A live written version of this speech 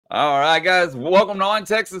All right, guys. Welcome to On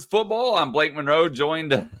Texas Football. I'm Blake Monroe,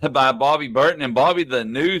 joined by Bobby Burton. And Bobby, the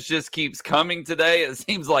news just keeps coming today. It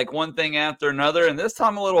seems like one thing after another, and this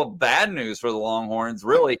time a little bad news for the Longhorns,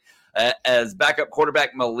 really, as backup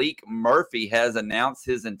quarterback Maalik Murphy has announced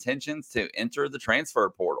his intentions to enter the transfer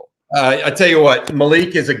portal. I tell you what,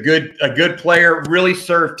 Maalik is a good player. Really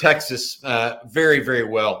served Texas very, very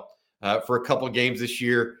well for a couple of games this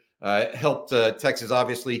year. Helped Texas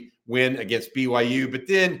obviously win against BYU, but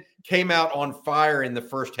then came out on fire in the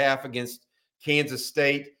first half against Kansas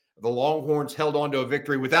State. The Longhorns held on to a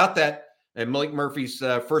victory. Without that, and Maalik Murphy's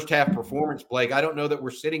first half performance, Blake, I don't know that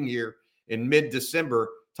we're sitting here in mid-December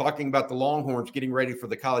talking about the Longhorns getting ready for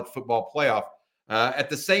the college football playoff. At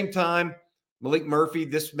the same time, Maalik Murphy,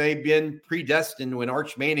 this may have been predestined when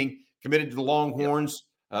Arch Manning committed to the Longhorns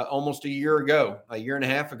almost a year and a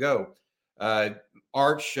half ago.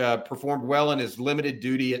 Arch performed well in his limited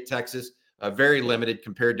duty at Texas, very limited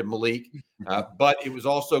compared to Maalik. But it was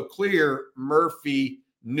also clear Murphy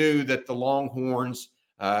knew that the Longhorns,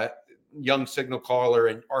 young signal caller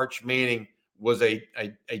and Arch Manning was a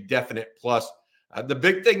definite plus. The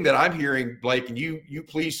big thing that I'm hearing, Blake, and you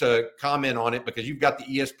please comment on it because you've got the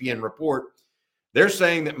ESPN report. They're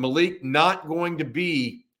saying that Maalik not going to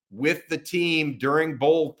be with the team during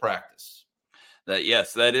bowl practice.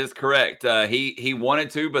 Yes, that is correct. He wanted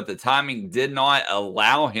to, but the timing did not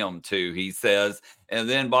allow him to, he says. And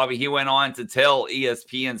then, Bobby, he went on to tell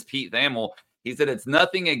ESPN's Pete Thamel, he said, "It's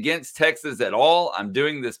nothing against Texas at all. I'm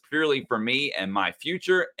doing this purely for me and my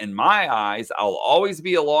future. In my eyes, I'll always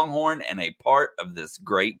be a Longhorn and a part of this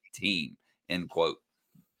great team," end quote.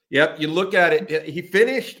 Yep, you look at it. He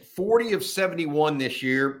finished 40 of 71 this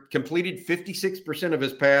year, completed 56% of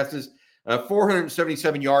his passes,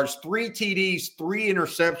 477 yards, 3 TDs, 3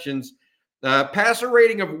 interceptions, passer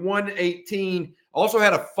rating of 118. Also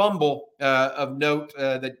had a fumble of note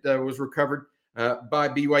that was recovered by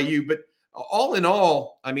BYU. But all in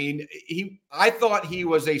all, I mean, I thought he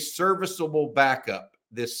was a serviceable backup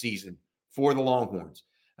this season for the Longhorns.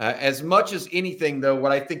 As much as anything, though,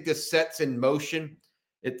 what I think this sets in motion,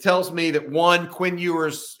 it tells me that one, Quinn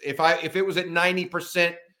Ewers, if it was at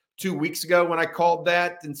 90% 2 weeks ago when I called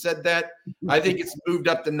that and said that, I think it's moved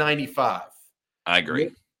up to 95. I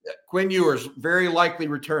agree. Quinn Ewers very likely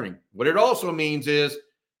returning. What it also means is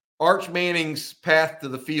Arch Manning's path to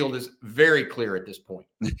the field is very clear at this point.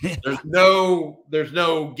 There's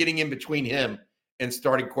no getting in between him and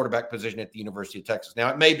starting quarterback position at the University of Texas. Now,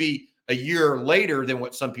 it may be a year later than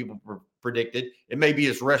what some people predicted. It may be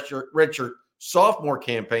his redshirt sophomore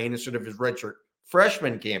campaign instead of his redshirt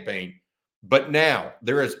freshman campaign. But now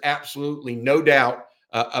there is absolutely no doubt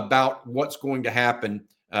about what's going to happen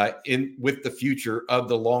with the future of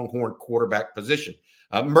the Longhorn quarterback position.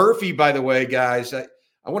 Murphy, by the way, guys, I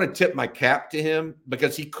want to tip my cap to him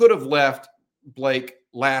because he could have left Blake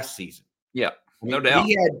last season. Yeah, no doubt.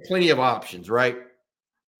 He had plenty of options, right?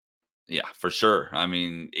 Yeah, for sure. I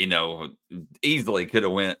mean, easily could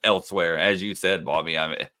have went elsewhere, as you said, Bobby.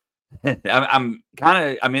 I mean,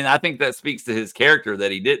 I think that speaks to his character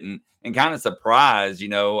that he didn't, and kind of surprised,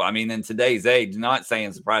 in today's age, not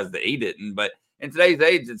saying surprised that he didn't, but in today's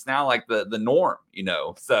age, it's now like the norm,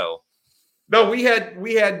 so. No, we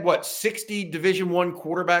had what, 60 Division I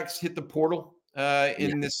quarterbacks hit the portal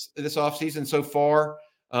in this offseason so far.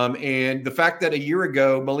 And the fact that a year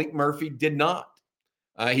ago, Maalik Murphy did not,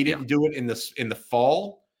 he didn't do it in the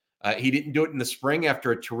fall. He didn't do it in the spring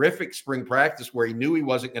after a terrific spring practice where he knew he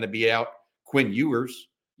wasn't going to be out. Quinn Ewers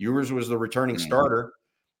was the returning starter.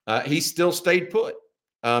 He still stayed put.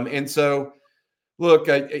 And so, look,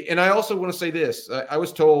 and I also want to say this. I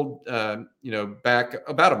was told, back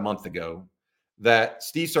about a month ago that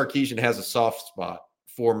Steve Sarkisian has a soft spot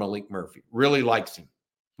for Maalik Murphy, really likes him,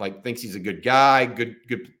 thinks he's a good guy,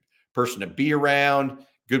 good person to be around,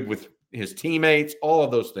 good with his teammates, all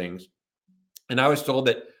of those things. And I was told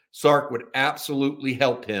that Sark would absolutely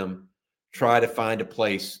help him try to find a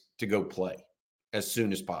place to go play as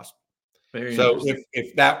soon as possible. So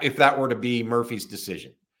if that were to be Murphy's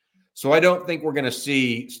decision. So I don't think we're going to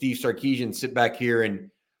see Steve Sarkisian sit back here and,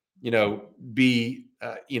 be,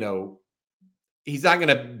 he's not going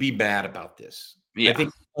to be mad about this. Yeah. I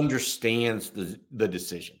think he understands the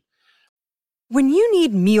decision. When you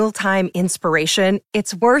need mealtime inspiration,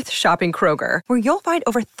 it's worth shopping Kroger, where you'll find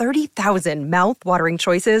over 30,000 mouth-watering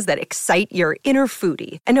choices that excite your inner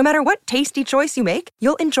foodie. And no matter what tasty choice you make,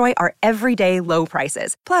 you'll enjoy our everyday low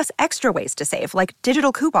prices, plus extra ways to save, like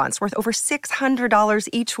digital coupons worth over $600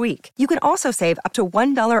 each week. You can also save up to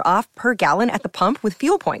 $1 off per gallon at the pump with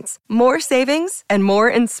fuel points. More savings and more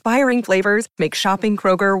inspiring flavors make shopping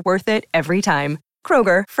Kroger worth it every time.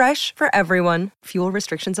 Kroger, fresh for everyone. Fuel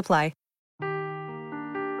restrictions apply.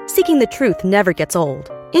 Seeking the truth never gets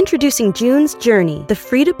old. Introducing June's Journey, the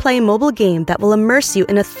free-to-play mobile game that will immerse you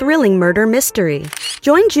in a thrilling murder mystery.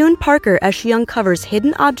 Join June Parker as she uncovers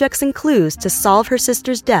hidden objects and clues to solve her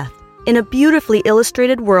sister's death in a beautifully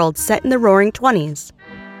illustrated world set in the Roaring '20s.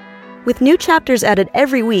 With new chapters added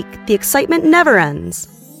every week, the excitement never ends.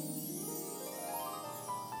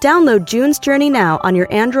 Download June's Journey now on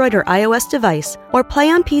your Android or iOS device, or play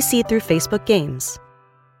on PC through Facebook Games.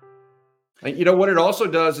 You know what it also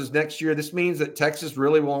does is next year, this means that Texas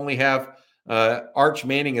really will only have Arch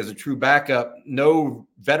Manning as a true backup, no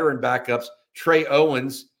veteran backups. Trey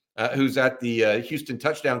Owens, who's at the Houston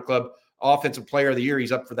Touchdown Club Offensive Player of the Year,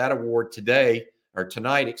 he's up for that award tonight,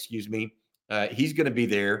 excuse me. He's going to be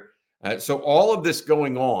there. So all of this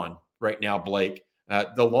going on right now, Blake,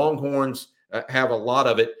 the Longhorns have a lot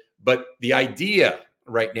of it, but the idea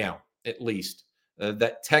right now, at least,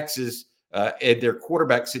 that Texas and their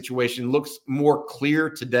quarterback situation looks more clear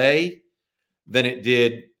today than it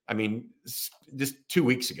did, just 2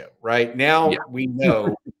 weeks ago, right? Now we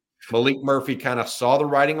know Maalik Murphy kind of saw the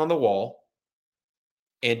writing on the wall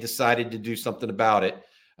and decided to do something about it.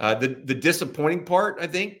 The disappointing part, I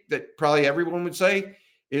think, that probably everyone would say,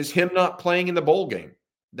 is him not playing in the bowl game.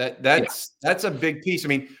 That's a big piece.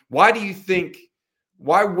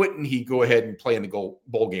 Why wouldn't he go ahead and play in the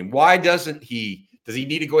bowl game? Why doesn't he? Does he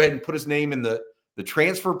need to go ahead and put his name in the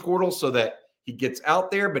transfer portal so that he gets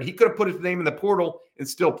out there? But he could have put his name in the portal and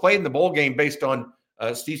still played in the bowl game based on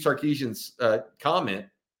Steve Sarkisian's comment.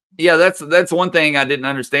 Yeah, that's one thing I didn't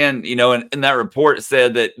understand. And that report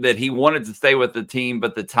said that he wanted to stay with the team,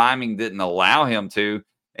 but the timing didn't allow him to.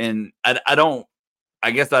 And I don't.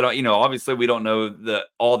 Obviously we don't know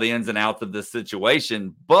all the ins and outs of this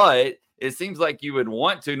situation, but it seems like you would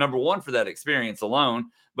want to, number one, for that experience alone.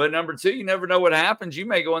 But number two, you never know what happens. You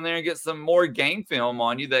may go in there and get some more game film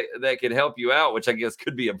on you that could help you out, which I guess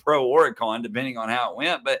could be a pro or a con, depending on how it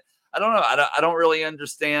went. But I don't know. I don't really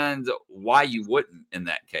understand why you wouldn't in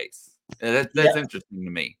that case. That's interesting to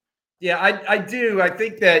me. Yeah, I do. I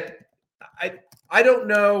think that I don't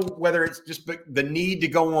know whether it's just the need to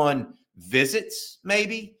go on visits,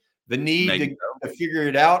 maybe the need to figure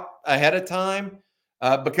it out ahead of time.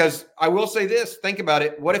 Because I will say this, think about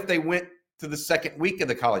it. What if they went to the second week of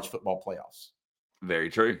the college football playoffs? Very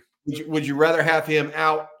true. Would you rather have him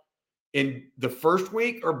out in the first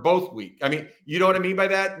week or both weeks? You know what I mean by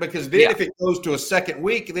that? Because then if it goes to a second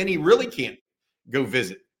week, then he really can't go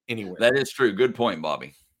visit anywhere. That is true. Good point,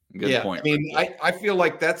 Bobby. Good point. I feel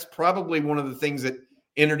like that's probably one of the things that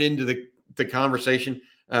entered into the conversation.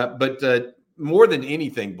 But more than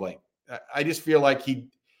anything, Blake, I just feel like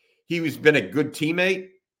he's been a good teammate.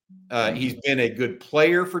 He's been a good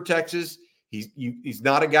player for Texas. He's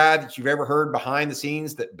not a guy that you've ever heard behind the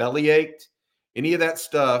scenes that belly ached, any of that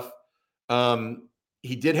stuff.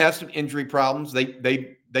 He did have some injury problems.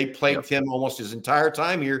 They plagued him almost his entire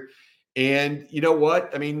time here. And you know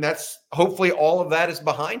what? That's hopefully all of that is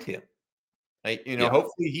behind him.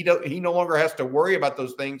 Hopefully he no longer has to worry about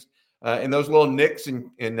those things and those little nicks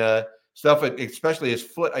and stuff, especially his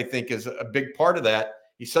foot, I think, is a big part of that.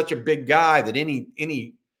 He's such a big guy that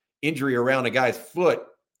any injury around a guy's foot,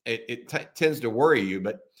 it tends to worry you.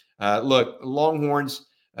 But look, Longhorns,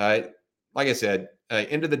 like I said,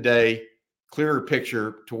 end of the day, clearer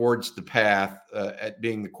picture towards the path at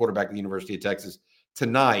being the quarterback of the University of Texas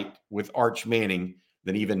tonight with Arch Manning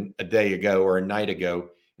than even a day ago or a night ago.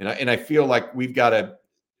 And I feel like you got to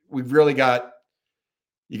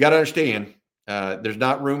understand, there's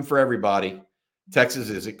not room for everybody. Texas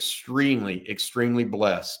is extremely, extremely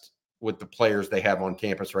blessed with the players they have on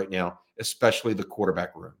campus right now, especially the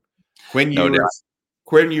quarterback room. Quinn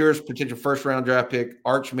Ewers, potential first-round draft pick.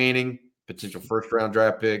 Arch Manning, potential first-round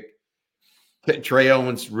draft pick. Trey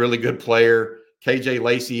Owens, really good player. KJ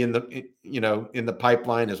Lacey in the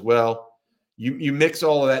pipeline as well. You mix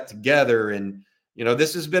all of that together, and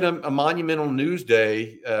this has been a monumental news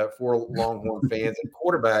day for Longhorn fans and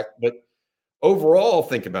quarterback. But overall,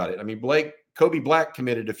 think about it. Kobe Black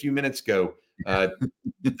committed a few minutes ago.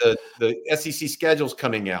 The SEC schedule's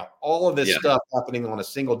coming out. All of this stuff happening on a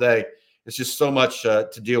single day. It's just so much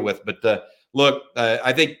to deal with. But look,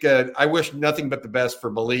 I think I wish nothing but the best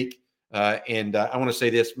for Maalik. And I want to say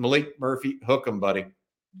this, Maalik Murphy, hook him, buddy.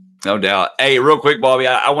 No doubt. Hey, real quick, Bobby,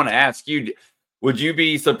 I want to ask you, would you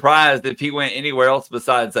be surprised if he went anywhere else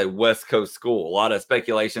besides a West Coast school? A lot of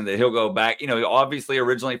speculation that he'll go back, obviously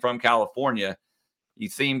originally from California. You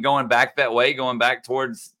see him going back that way, going back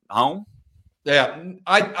towards home? Yeah,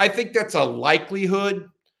 I think that's a likelihood.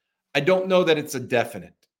 I don't know that it's a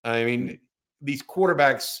definite. These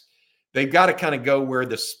quarterbacks, they've got to kind of go where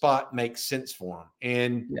the spot makes sense for them.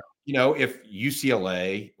 And, if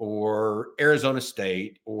UCLA or Arizona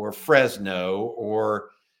State or Fresno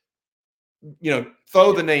or,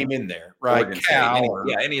 throw the name in there, right? Oregon Cal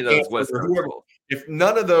State, any of those West Coast schools. If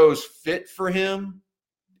none of those fit for him,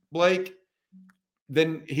 Blake,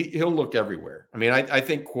 then he'll look everywhere. I mean, I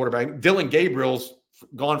think quarterback Dylan Gabriel's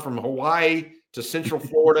gone from Hawaii to Central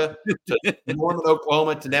Florida to Norman,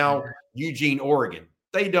 Oklahoma to now Eugene, Oregon.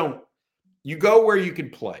 You go where you can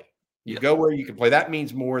play. Go where you can play. That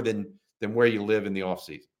means more than where you live in the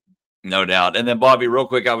offseason. No doubt. And then, Bobby, real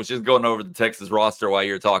quick, I was just going over the Texas roster while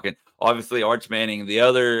you were talking. Obviously, Arch Manning, the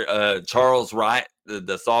other Charles Wright,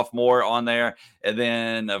 the sophomore on there. And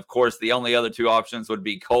then, of course, the only other two options would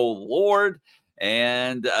be Cole Lord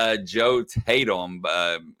and Joe Tatum.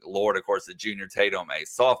 Lord, of course, the junior, Tatum, a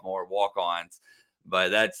sophomore, walk-ons. But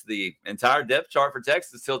that's the entire depth chart for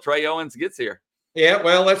Texas till Trey Owens gets here. Yeah,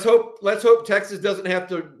 well, let's hope Texas doesn't have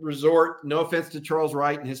to resort. No offense to Charles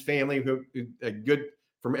Wright and his family, who are good,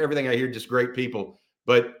 from everything I hear, just great people.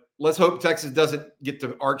 But let's hope Texas doesn't get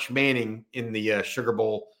to Arch Manning in the Sugar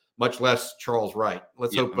Bowl, much less Charles Wright.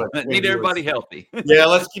 Let's hope. Need everybody healthy. Yeah,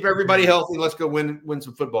 let's keep everybody healthy. Let's go win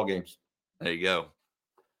some football games. There you go.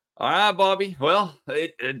 All right, Bobby. Well,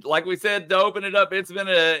 like we said, to open it up, it's been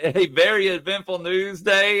a very eventful news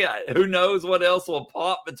day. Who knows what else will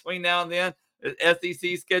pop between now and then.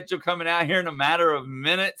 SEC schedule coming out here in a matter of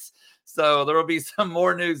minutes. So there will be some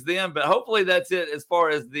more news then, but hopefully that's it as far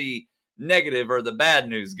as the negative or the bad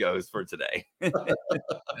news goes for today. All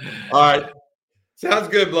right. Sounds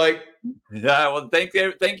good, Blake. Yeah, well, thank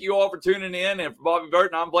you all for tuning in. And for Bobby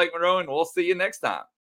Burton, I'm Blake Monroe, and we'll see you next time.